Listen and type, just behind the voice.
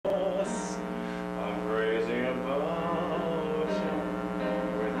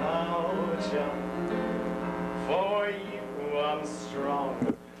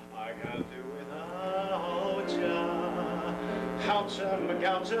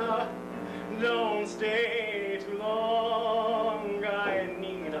Don't stay too long. I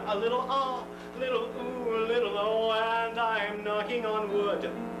need a little ah, little ooh, little oh, and I'm knocking on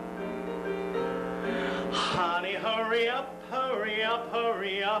wood. Honey, hurry up, hurry up,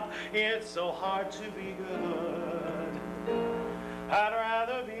 hurry up. It's so hard to be good. I'd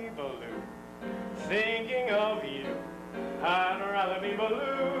rather be blue, thinking of you. I'd rather be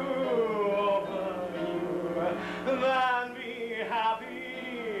blue over you than be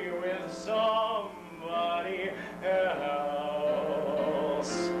happy with somebody else.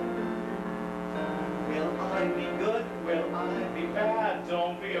 Will I be good? Will I be bad?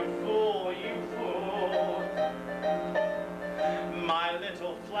 Don't be a fool, you fool. My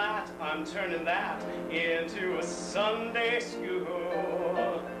little flat, I'm turning that into a Sunday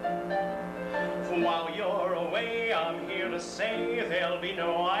school. While you're away, I'm here to say there'll be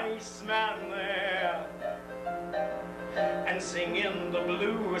no Iceman there. And singing the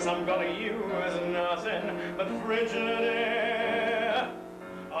blues, I'm gonna use nothing but frigid air.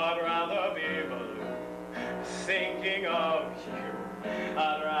 I'd rather be blue, thinking of you.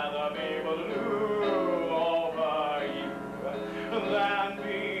 I'd rather be blue over you than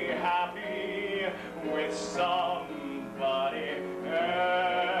be happy with somebody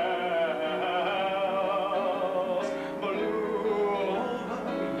else. Blue over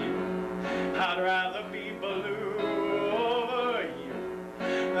you. I'd rather be blue over you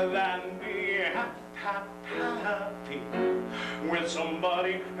than be happy with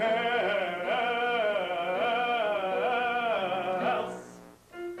somebody else.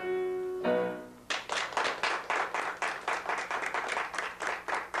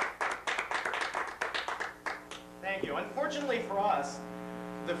 Thank you. Unfortunately for us,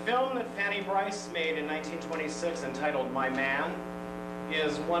 the film that Fanny Brice made in 1926 entitled My Man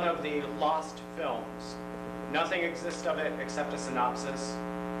is one of the lost films. Nothing exists of it except a synopsis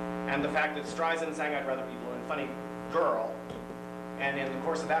and the fact that Streisand sang I'd Rather Be Blue and Funny Girl. And in the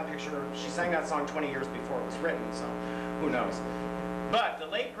course of that picture, she sang that song 20 years before it was written, so who knows. But the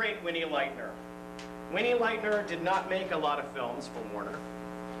late, great Winnie Leitner. Winnie Leitner did not make a lot of films for Warner.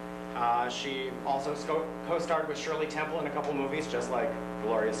 She also co-starred with Shirley Temple in a couple movies, just like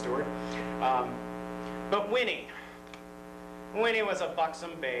Gloria Stewart. But Winnie was a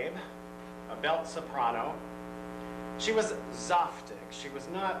buxom babe, a belt soprano. She was Zoftig. She was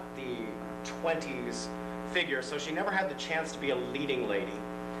not the 20s figure, so she never had the chance to be a leading lady.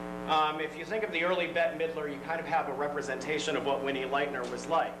 If you think of the early Bette Midler, you kind of have a representation of what Winnie Leitner was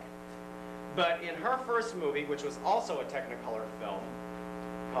like. But in her first movie, which was also a Technicolor film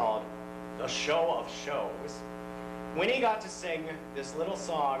called The Show of Shows, Winnie got to sing this little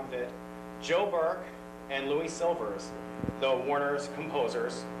song that Joe Burke and Louis Silvers, the Warner's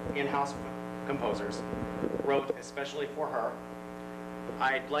composers, in-house composers, wrote especially for her.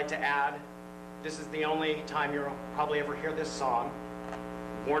 I'd like to add, this is the only time you'll probably ever hear this song.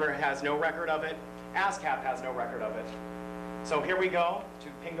 Warner has no record of it. ASCAP has no record of it. So here we go to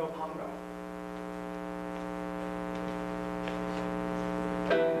Pingo Pongo.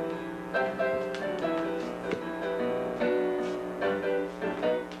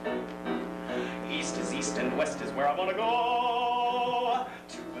 East is east and west is where I want to go,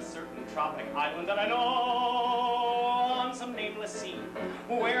 to a certain tropic island that I know, on some nameless sea,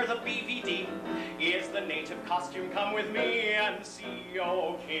 where the BVD is the native costume. Come with me and see,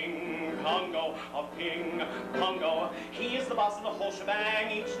 oh, King Congo of Ping Pongo. He is the boss of the whole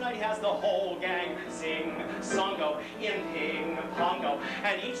shebang. Each night he has the whole gang sing songo in Ping Pongo.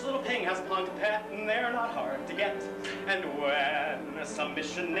 And each little ping has a pong to pet, and they're not hard to get. And when some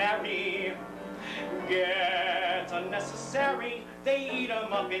missionary get unnecessary, they eat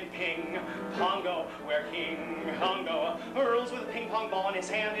 'em up in Ping Pongo, where King Congo rules with a ping pong ball in his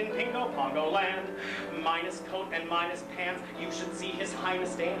hand in Pingo Pongo land. Minus coat and minus pants, you should see his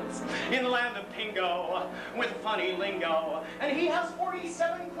highness dance in the land of Pingo with funny lingo. And he has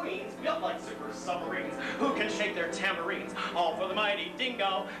 47 queens built like super submarines who can shake their tambourines, all for the mighty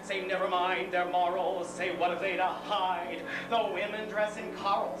dingo. Say never mind their morals, say what have they to hide? The women dress in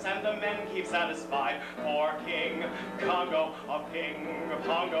corals and the men keep satisfied. For King Congo of Ping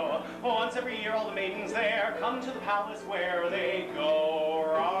Pongo, once every year all the maidens there come to the palace where they go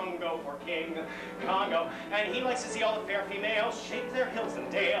wrongo for King Congo. And he likes to see all the fair females shake their hills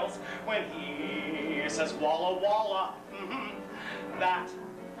and dales when he says walla walla. That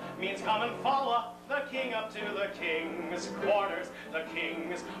means come and follow the king up to the king's quarters, the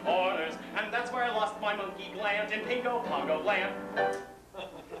king's orders. And that's where I lost my monkey gland in Pingo Pongo land.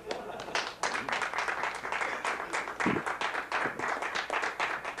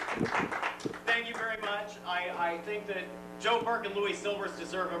 Thank you very much. I think that Joe Burke and Louis Silvers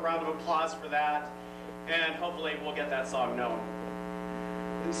deserve a round of applause for that, and hopefully we'll get that song known.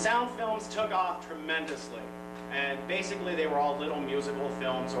 And sound films took off tremendously, and basically they were all little musical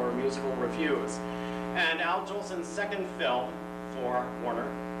films or musical reviews. And Al Jolson's second film for Warner,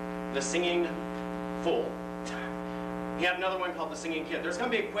 The Singing Fool, he had another one called The Singing Kid. There's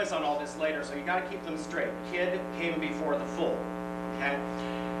going to be a quiz on all this later, so you got to keep them straight. Kid came before the Fool, okay?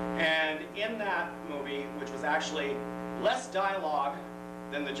 And in that movie, which was actually less dialogue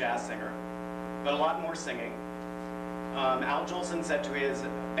than The Jazz Singer, but a lot more singing, Al Jolson said to his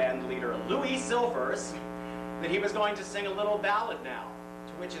band leader, Louis Silvers, that he was going to sing a little ballad now,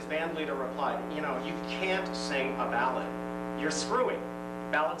 to which his band leader replied, you know, you can't sing a ballad. You're screwy.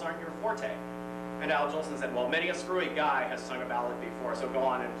 Ballads aren't your forte. And Al Jolson said, well, many a screwy guy has sung a ballad before, so go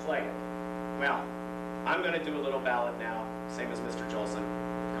on and play it. Well, I'm going to do a little ballad now, same as Mr. Jolson.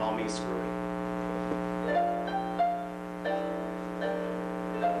 Call me screwy.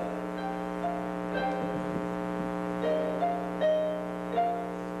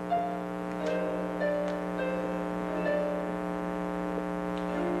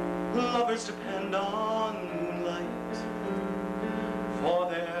 Lovers depend on moonlight for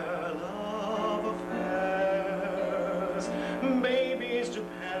their love affairs. Babies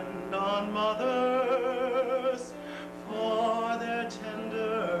depend on mothers for their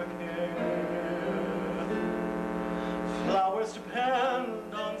tender care. Flowers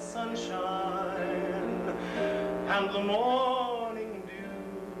depend on sunshine and the morning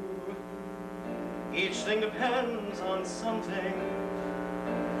dew. Each thing depends on something,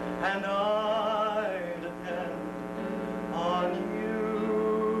 and I depend on you.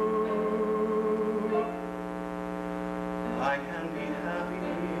 I can be happy,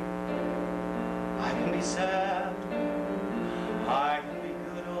 I can be sad, I can be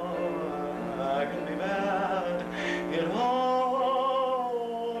good or I can be bad. It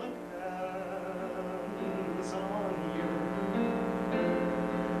all depends on you.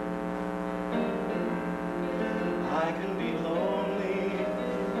 I can be lonely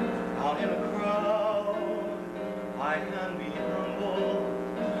out in a crowd, I can be humble,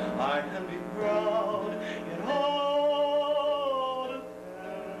 I can be proud. It all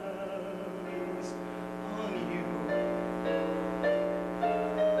depends on you.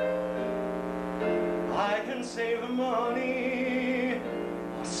 I can save the money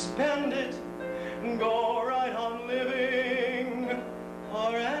or spend it, go right on living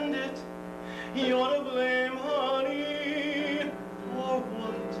or end it. You're to blame, honey, for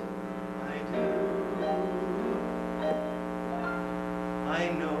what I do. I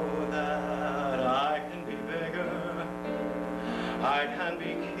know that I can be beggar, I can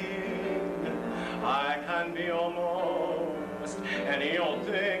be king, I can be almost any old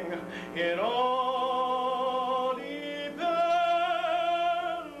thing. It all depends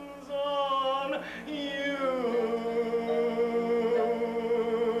on you.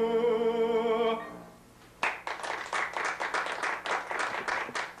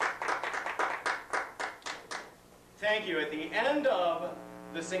 Thank you. At the end of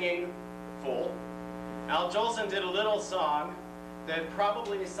The Singing Fool, Al Jolson did a little song that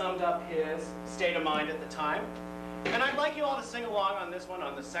probably summed up his state of mind at the time. And I'd like you all to sing along on this one,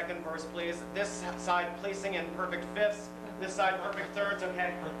 on the second verse, please. This side, please sing in perfect fifths. This side, perfect thirds,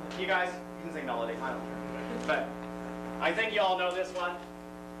 okay? You guys can sing melody, I don't care. But I think you all know this one.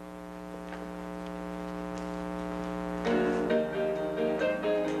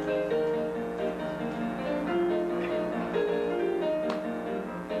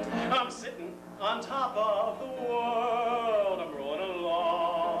 I'm sitting on top of the world, I'm rolling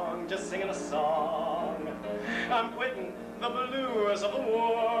along, just singing a song. I'm quitting the blues of the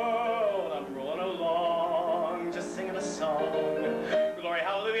world, I'm rolling along, just singing a song. Glory,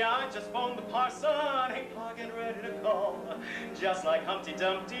 hallelujah, I just phoned the parson, hey, Pa, get ready to call. Just like Humpty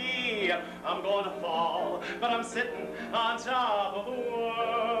Dumpty, I'm going to fall. But I'm sitting on top of the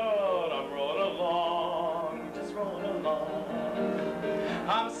world, I'm rolling along, just rolling along.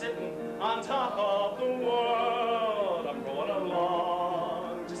 I'm sitting on top of the world, I'm rolling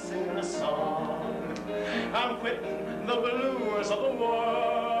along, just singing a song. I'm quitting the blues of the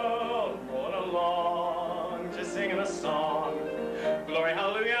world, rolling along, just singing a song. Glory,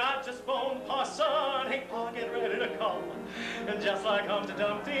 hallelujah, I just phoned parson, hey, Pa, get ready to call. And just like Humpty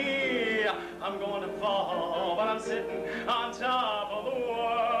Dumpty, I'm going to fall. But I'm sitting on top of the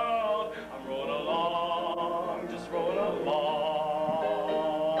world, I'm rolling along, just rolling along.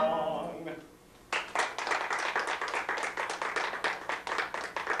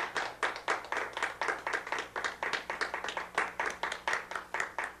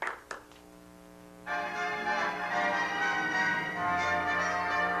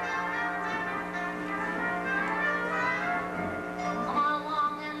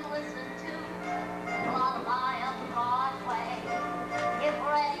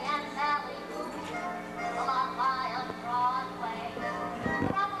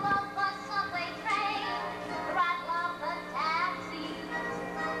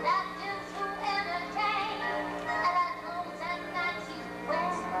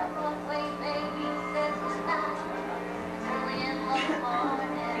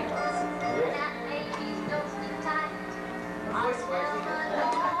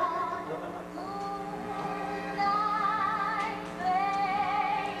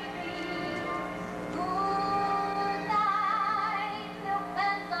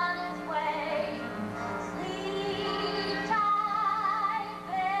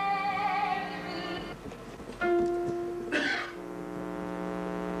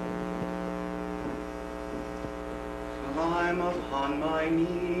 I'm upon my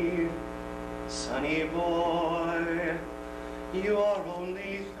knee, sonny boy. You are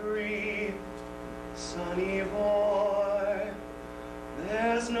only 3, sonny boy.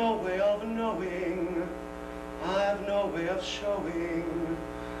 There's no way of knowing, I've no way of showing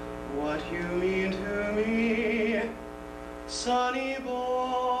what you mean to me, sonny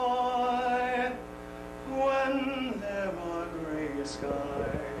boy. When there are gray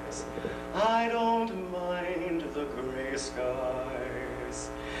skies, I don't mind the gray skies.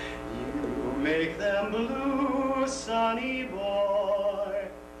 You make them blue, sonny boy.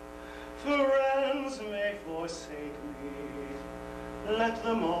 Friends may forsake me, let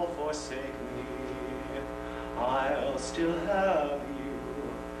them all forsake me. I'll still have you,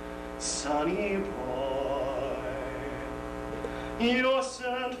 sonny boy. You're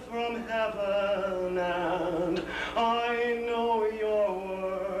sent from heaven, and I know your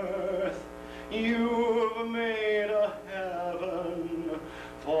worth. You've made a heaven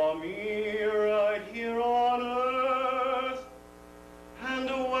for me right here on earth. And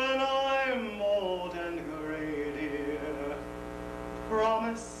when I'm old and gray, dear,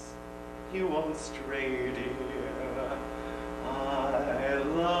 promise you won't stray, dear. I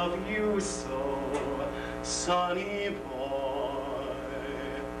love you so, sonny boy.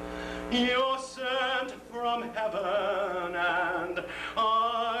 You're sent from heaven, and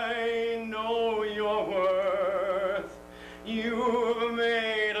I know your worth. You've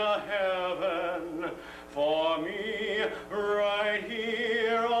made a heaven for me right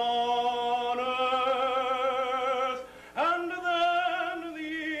here on earth. And then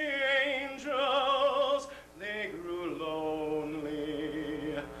the angels, they grew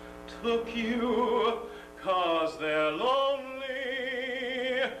lonely, took you 'cause they're lonely.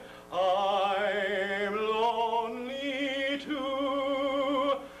 I'm lonely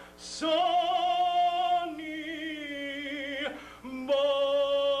too, sonny boy.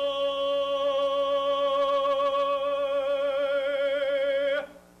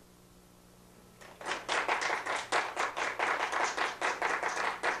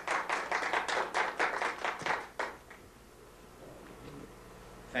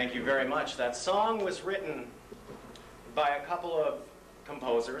 Thank you very much. That song was written by a couple of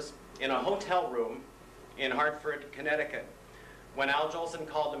composers in a hotel room in Hartford, Connecticut. When Al Jolson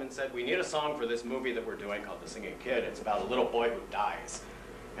called them and said, we need a song for this movie that we're doing called The Singing Kid. It's about a little boy who dies.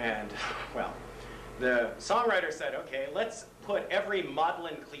 And, well, the songwriter said, okay, let's put every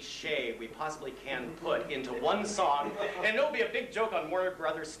maudlin cliche we possibly can put into one song, and it'll be a big joke on Warner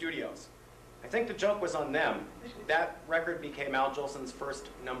Brothers Studios. I think the joke was on them. That record became Al Jolson's first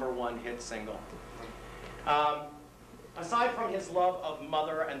 #1 hit single. Aside from his love of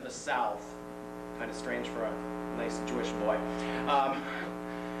mother and the South, kind of strange for a nice Jewish boy,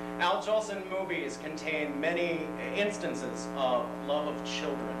 Al Jolson movies contain many instances of love of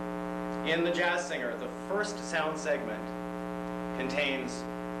children. In The Jazz Singer, the first sound segment contains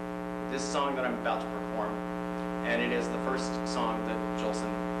this song that I'm about to perform, and it is the first song that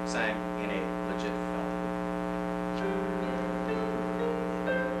Jolson sang in a legit film.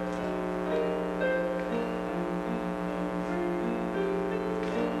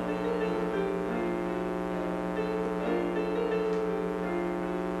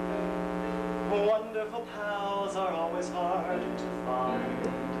 Wonderful pals are always hard to find.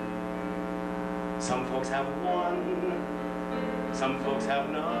 Some folks have one, some folks have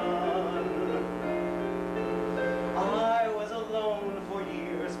none. I was alone for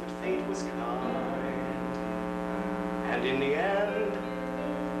years, but fate was kind, and in the end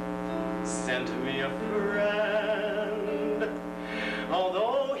sent me a friend.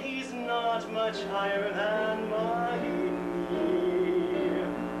 Although he's not much higher than my knee,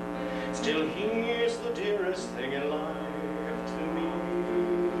 still he's the dearest thing in life to me.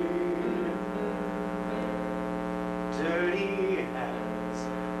 Dirty hands,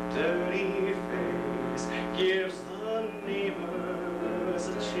 dirty face, gives the neighbors a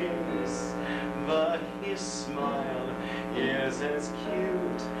chase, but his smile is as cute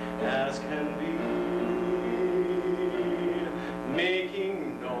as can be,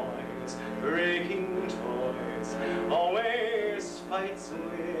 making noise, breaking toys, always fights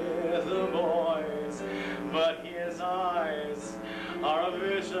with the boys, but his eyes are a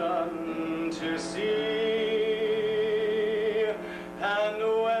vision to see. And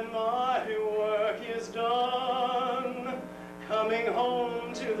when my work is done, coming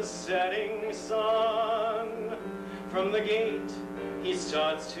home to the setting sun, from the gate he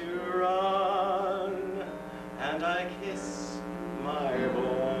starts to run, and I kiss my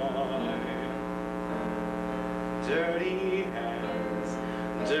boy. Dirty hands,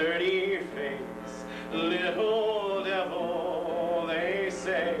 dirty face, little devil, they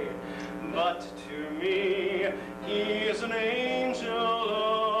say, but to me he's an angel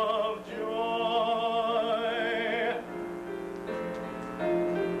of joy.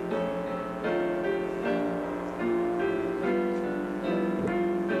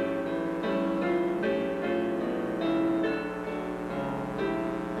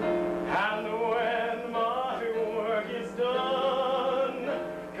 And when my work is done,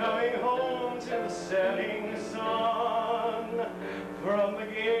 coming home to the setting sun, from the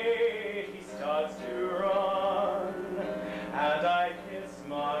gate he starts to run, and I kiss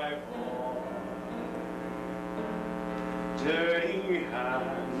my boy. Dirty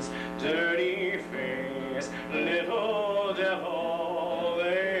hands, dirty face, little devil,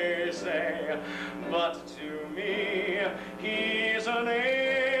 they say, but to me he's an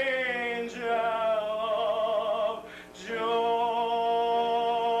angel of joy.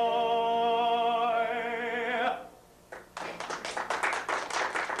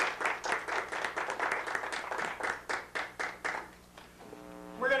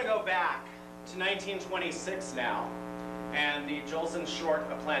 We're going to go back to 1926 now, and the Jolson Short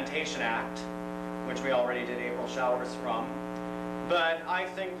A Plantation Act, which we already did April Showers from. But I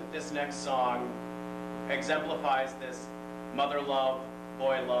think that this next song exemplifies this mother love,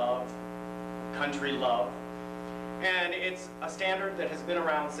 boy love, country love. And it's a standard that has been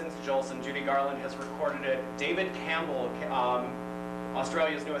around since Jolson. Judy Garland has recorded it. David Campbell,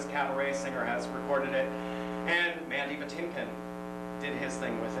 Australia's newest cabaret singer, has recorded it. And Mandy Patinkin did his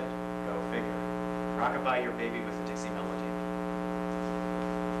thing with it. Go figure. Rockabye Your Baby with a Dixie Melody.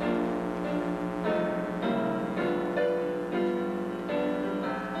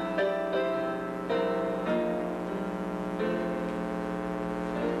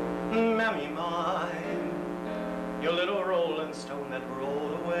 Mammy mine, your little rolling stone that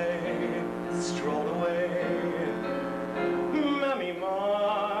rolled away, strolled away. Mammy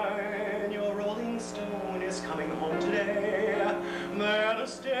mine, your rolling stone is coming home today, there to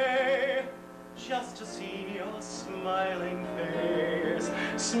stay, just to see your smiling face.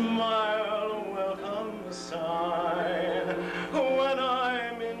 Smile, welcome the sign, when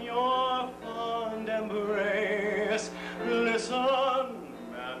I'm in your fond embrace. Listen,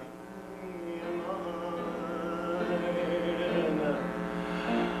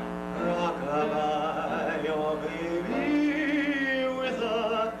 rockabye your baby with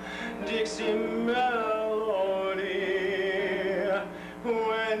a Dixie melody.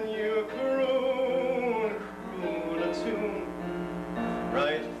 When you croon a tune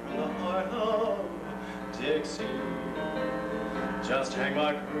right from the heart of Dixie. Just hang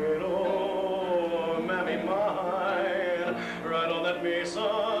my cradle, mammy mine, right on that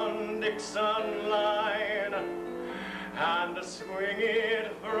Mason-Dixon line, and swing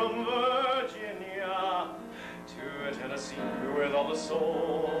it from Virginia to Tennessee with all the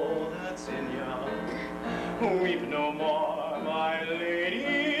soul that's in ya. Weep no more, my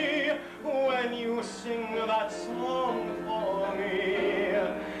lady, when you sing that song for me.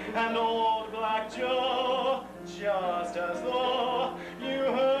 And old Black Joe, just as though you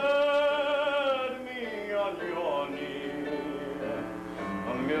heard me on your knee.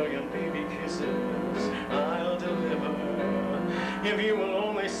 A million baby kisses I'll deliver if you will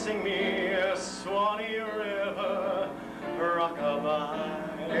only sing me Swanee River.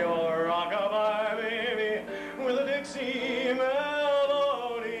 Rockabye, oh rockabye, baby, with a Dixie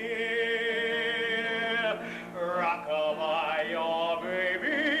melody. Rockabye, your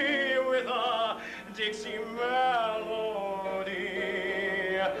baby, with a Dixie melody.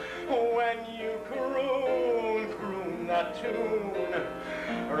 When you croon that tune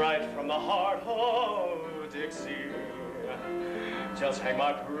right from the heart of Dixie. Just hang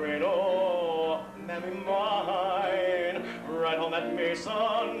my cradle, mammy mine, right on that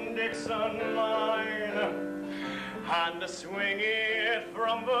Mason-Dixon line, and swing it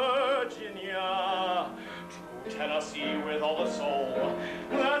from Virginia to Tennessee with all the soul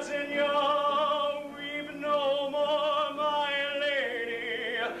that's in ya. Weep no more, my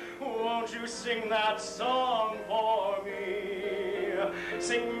lady, you sing that song for me?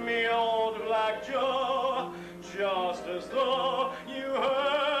 Sing me Old Black Joe, just as though you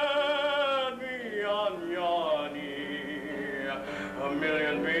heard me on your knee. A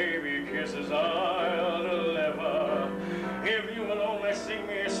million baby kisses I'll deliver if you will only sing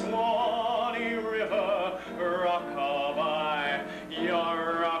me Swanee River. Rockabye,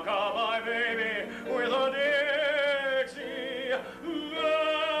 your rockabye baby, with a Dixie melody.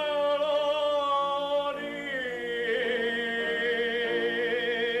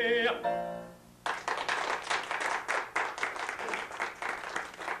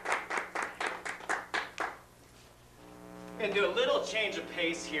 And do a little change of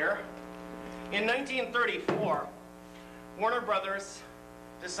pace here. In 1934, Warner Brothers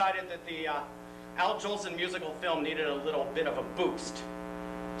decided that the Al Jolson musical film needed a little bit of a boost.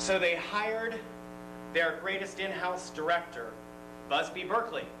 So they hired their greatest in-house director, Busby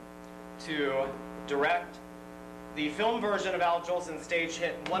Berkeley, to direct the film version of Al Jolson's stage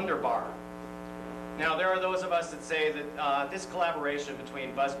hit Wonder Bar. Now, there are those of us that say that this collaboration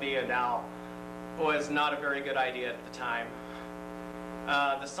between Busby and Al was not a very good idea at the time.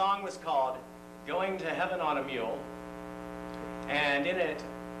 The song was called Going to Heaven on a Mule, and in it,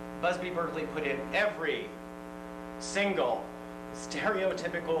 Busby Berkeley put in every single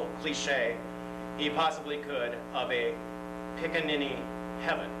stereotypical cliche he possibly could of a pickaninny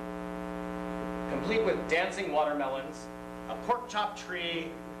heaven, complete with dancing watermelons, a pork chop tree,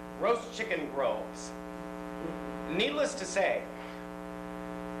 roast chicken groves. Needless to say,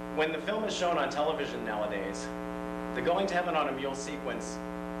 when the film is shown on television nowadays, the Going to Heaven on a Mule sequence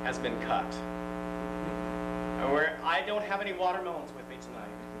has been cut. I don't have any watermelons with me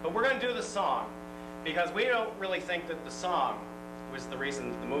tonight, but we're going to do the song because we don't really think that the song was the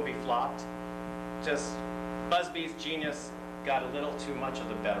reason the movie flopped. Just Busby's genius got a little too much of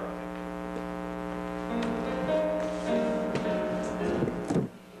the better of it.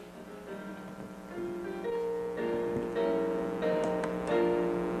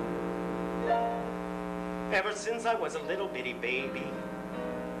 Ever since I was a little bitty baby,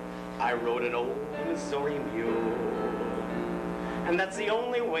 I rode an old Missouri mule, and that's the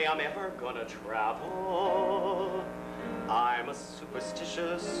only way I'm ever gonna travel. I'm a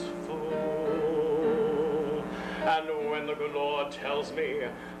superstitious fool, and when the good Lord tells me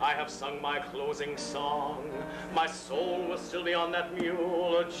I have sung my closing song, my soul will still be on that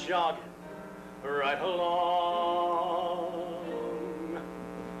mule, jogging right along.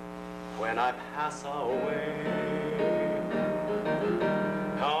 When I pass away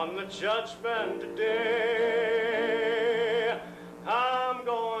on the judgment day, I'm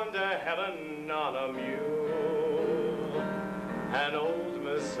going to heaven on a mule, an old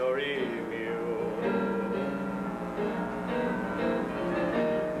Missouri mule.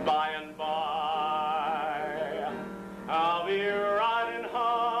 By and by, I'll be riding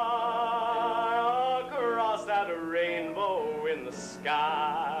high across that rainbow in the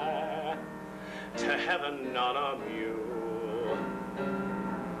sky to heaven on a mule.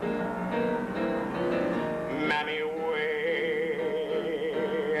 Mammy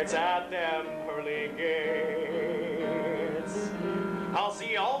waits at them pearly gates. I'll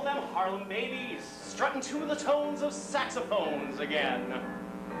see all them Harlem babies strutting to the tones of saxophones again.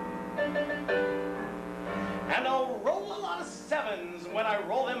 And I'll roll a lot of sevens when I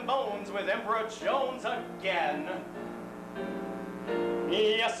roll them bones with Emperor Jones again.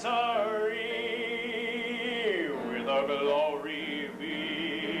 Yes, sirree, with a glory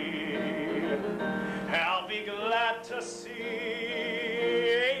be. I'll be glad to see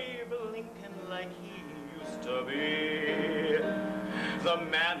Abe Lincoln like he used to be, the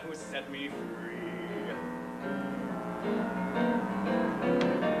man who set me free.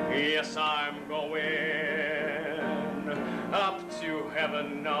 Yes, I'm going up to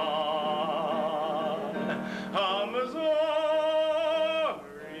heaven on a Missouri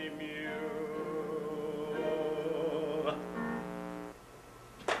mule.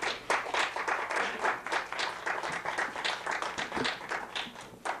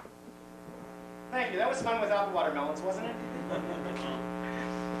 Thank you. That was fun without the watermelons, wasn't it?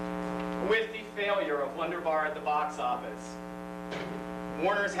 With the failure of Wonder Bar at the box office,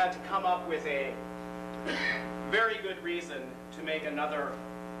 Warner's had to come up with a very good reason to make another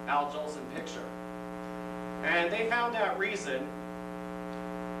Al Jolson picture. And they found that reason,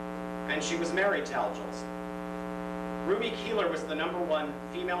 and she was married to Al Jolson. Ruby Keeler was the #1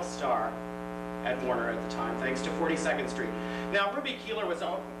 female star at Warner at the time, thanks to 42nd Street. Now, Ruby Keeler was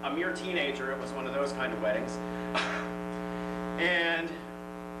a mere teenager. It was one of those kind of weddings. And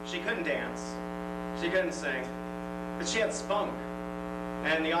she couldn't dance. She couldn't sing. But she had spunk.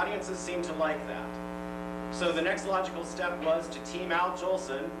 And the audiences seemed to like that. So the next logical step was to team Al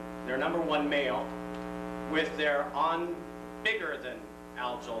Jolson, their #1 male, with their bigger than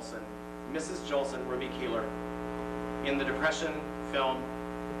Al Jolson, Mrs. Jolson, Ruby Keeler, in the Depression film,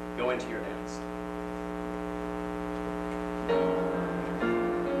 Go Into Your Dance.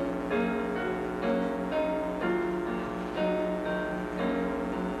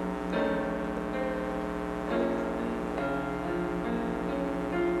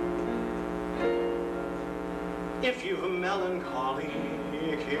 If you've a melancholy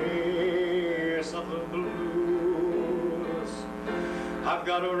case of the blues, I've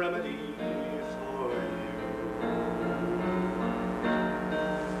got a remedy for you.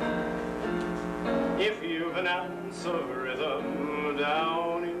 If you've an ounce of rhythm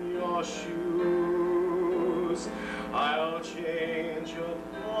down in your shoes, I'll change your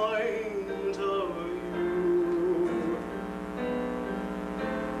point of view.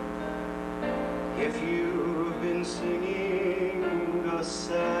 If you've been singing a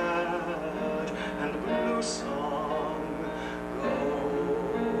sad and blue song,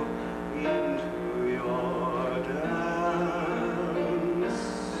 go into your dance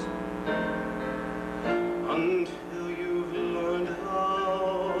until you've learned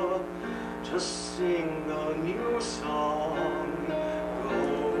how to sing a new song. Go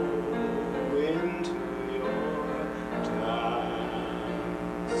into your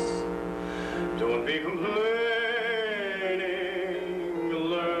dance. Don't be complaining,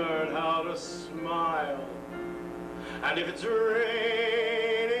 learn how to smile. And if it's raining,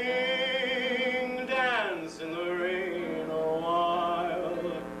 dance in the rain a while.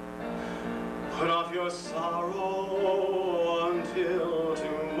 Put off your sorrow until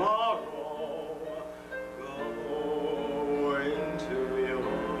tomorrow. Go into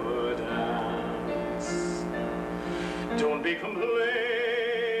your dance. Don't be complaining,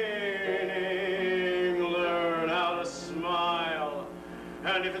 learn how to smile.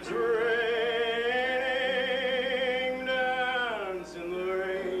 And if it's raining, dance in the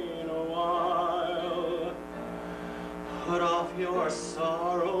rain a while. Put off your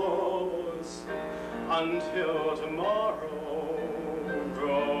sorrows until tomorrow.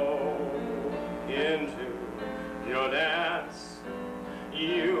 Go into your dance.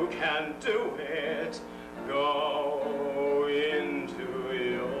 You can do it. Go into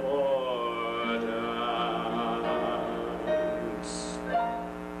your dance.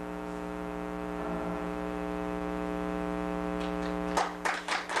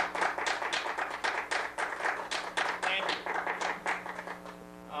 Thank you.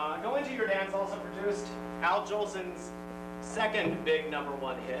 Go Into Your Dance also produced Al Jolson's second big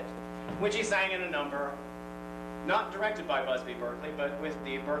 #1 hit, which he sang in a number not directed by Busby Berkeley, but with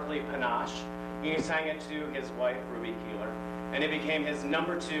the Berkeley panache. He sang it to his wife, Ruby Keeler, and it became his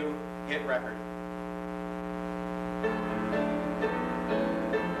 #2 hit record.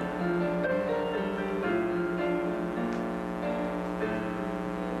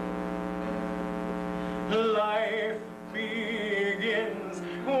 Life begins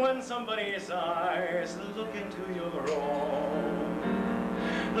when somebody's eyes look into your own.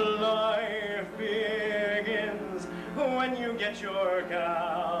 Life begins when you get your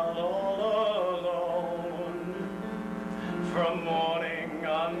gal all alone. From morning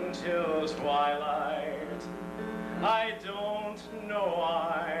until twilight, I don't know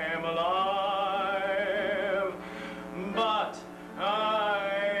I'm alive, but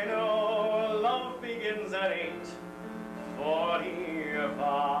I know love begins at 8:45.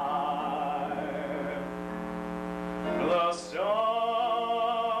 The stars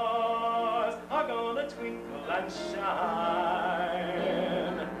are gonna twinkle and shine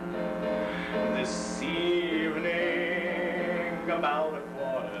this evening about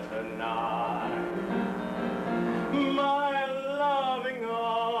 8:45. My loving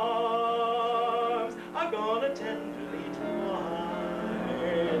arms are gonna tenderly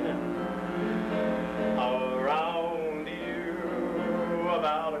twine around you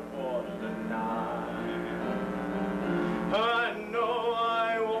about 8:45. I know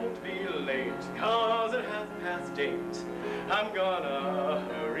I won't be late, 'cause at 8:30 I'm gonna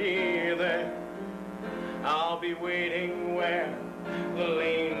hurry there. I'll be waiting where the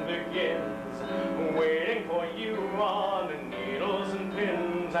lane begins, waiting for you on the needles and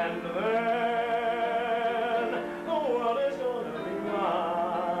pins, and then the world is gonna be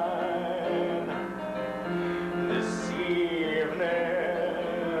mine this evening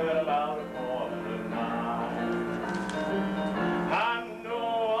about 8:45. I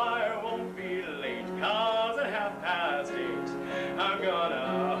know I won't be late, 'cause at 8:30 I'm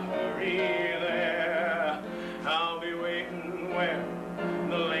gonna hurry there. I'll be waiting where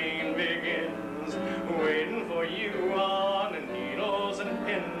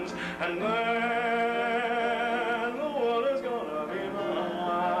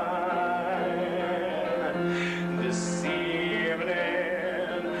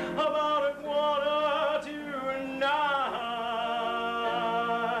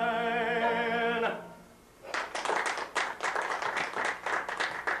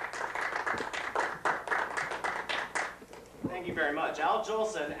Al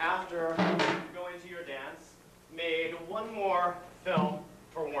Jolson, after Going to Your Dance, made one more film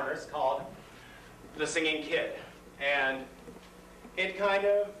for Warner's called The Singing Kid. And it kind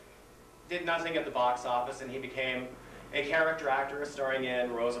of did nothing at the box office, and he became a character actor starring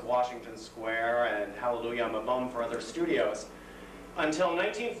in Rose of Washington Square and Hallelujah, I'm a Bum for other studios, until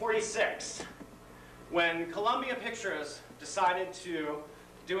 1946, when Columbia Pictures decided to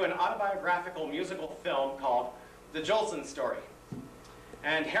do an autobiographical musical film called The Jolson Story.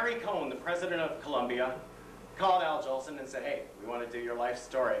 And Harry Cohn, the president of Columbia, called Al Jolson and said, hey, we want to do your life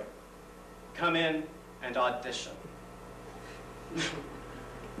story. Come in and audition.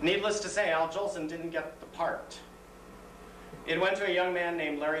 Needless to say, Al Jolson didn't get the part. It went to a young man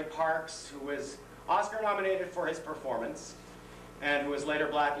named Larry Parks, who was Oscar nominated for his performance, and who was later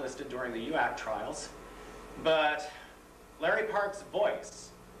blacklisted during the UAC trials. But Larry Parks'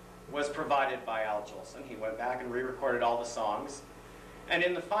 voice was provided by Al Jolson. He went back and re-recorded all the songs. And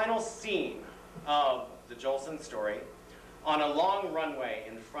in the final scene of The Jolson Story, on a long runway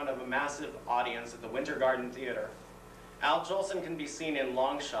in front of a massive audience at the Winter Garden Theater, Al Jolson can be seen in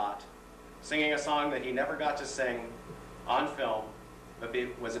long shot singing a song that he never got to sing on film, but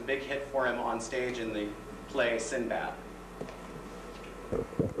was a big hit for him on stage in the play Sinbad.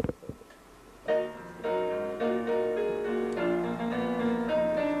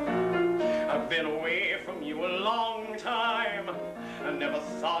 I've been away from you a long time. I never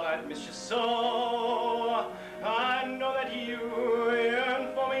thought I'd miss you so. I know that you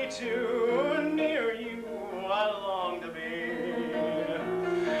yearn for me too. Near you I long to be.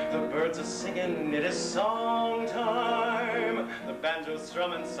 The birds are singing, it is song time. The banjo's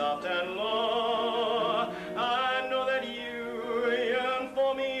strumming soft and low. I know that you yearn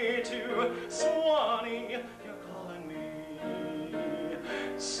for me too. Swanee, you're calling me.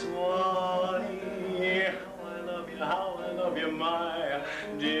 Swanee, how I love you, my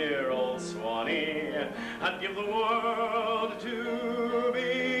dear old Swanee. I'd give the world to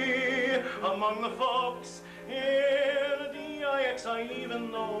be among the folks in DIX. I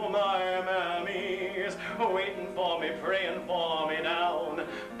even know my mammy's waiting for me, praying for me down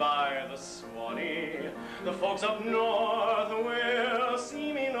by the Swanee. The folks up north will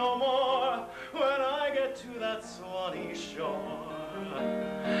see me no more when I get to that Swanee shore.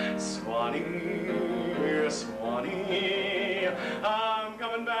 Swanee, Swanee, I'm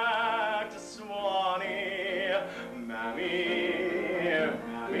coming back to Swanee. Mammy,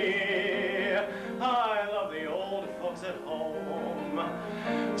 Mammy, I love the old folks at home.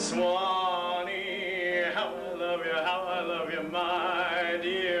 Swanee, how I love you, my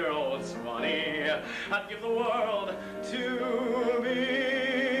dear old Swanee. I'd give the world to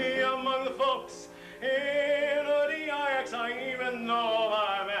be among the folks in DIX. I even know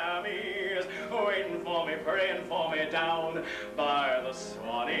my mammy's waiting for me, praying for me down by the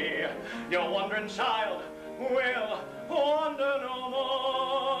Swanee. Your wandering child will wander no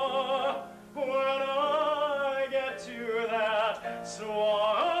more when I get to that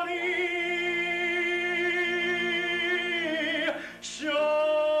Swanee shore.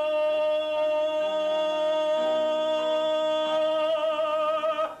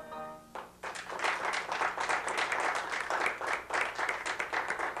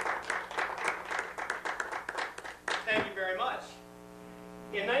 Thank you very much.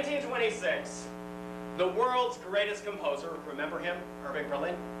 In 1926, the world's greatest composer, remember him, Irving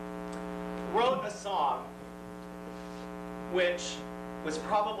Berlin, wrote a song which was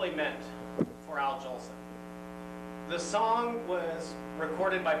probably meant for Al Jolson. The song was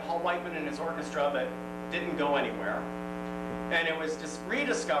recorded by Paul Whiteman and his orchestra, but didn't go anywhere. And it was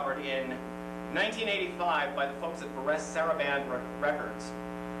rediscovered in 1985 by the folks at Perez Saraband Records,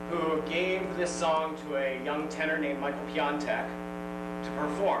 who gave this song to a young tenor named Michael Piontek to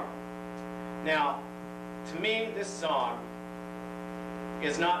perform. Now, to me, this song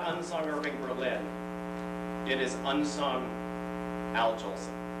is not unsung Irving Berlin. It is unsung Al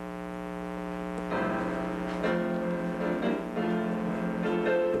Jolson.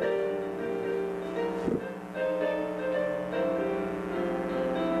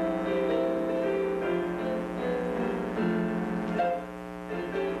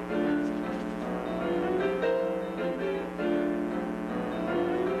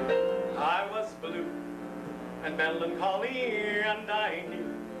 Melancholy, and I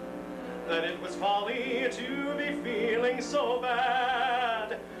knew that it was folly to be feeling so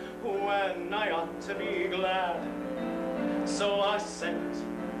bad when I ought to be glad. So I sent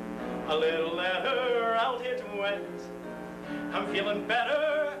a little letter, out it went. I'm feeling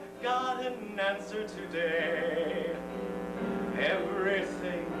better, got an answer today.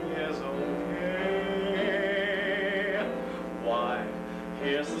 Everything is okay. Why,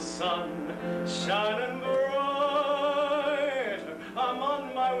 Here's the sun shining bright. I'm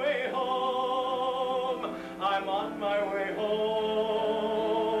on my way home. I'm on my way home.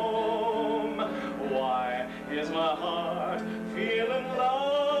 Why is my heart feeling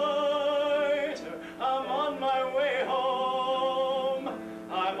light? I'm on my way home.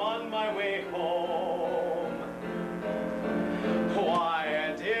 I'm on my way home.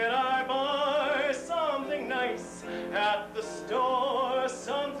 Why did I buy something nice at the store?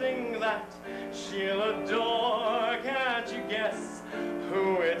 Something that she'll adore. Can't you guess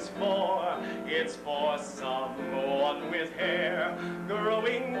who it's for? It's for someone with hair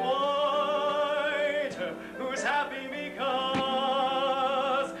growing white, who's happy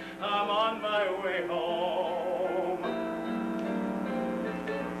because I'm on my way home.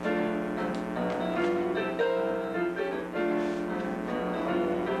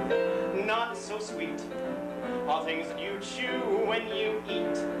 Not so sweet are things that you chew when you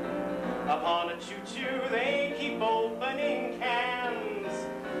eat. Upon a choo-choo they keep opening cans.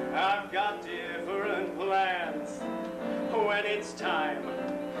 I've got different plans. When it's time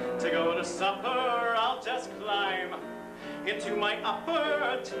to go to supper, I'll just climb into my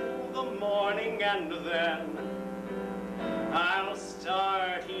upper till the morning, and then I'll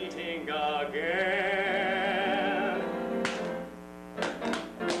start eating again.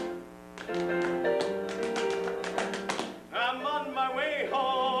 I'm on my way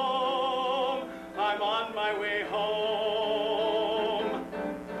home. I'm on my way home.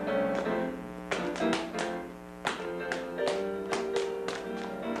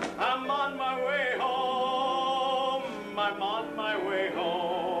 I'm on my way home. I'm on my way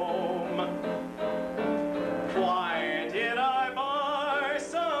home. Why did I buy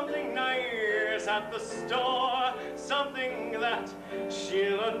something nice at the store? Something that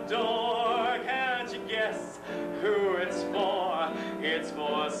she'll adore. Can't you guess who it's for? It's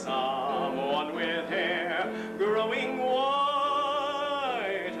for someone with hair growing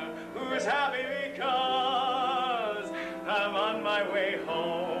white, who's happy because I'm on my way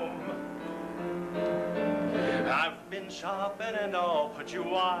home. I've been shopping and I'll put you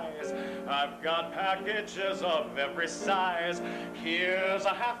wise. I've got packages of every size. Here's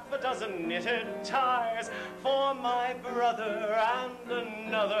a half a dozen knitted ties for my brother and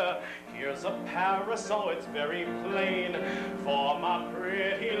another. Here's a parasol, it's very plain, for my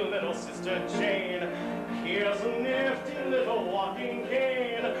pretty little sister Jane. Here's a nifty little walking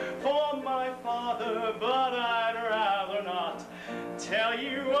cane for my father, but I'd rather not tell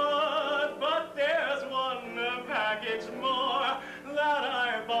you what. But there's one package more that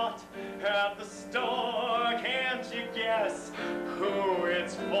I bought at the store. Can't you guess who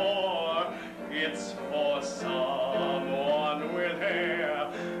it's for? It's for someone with hair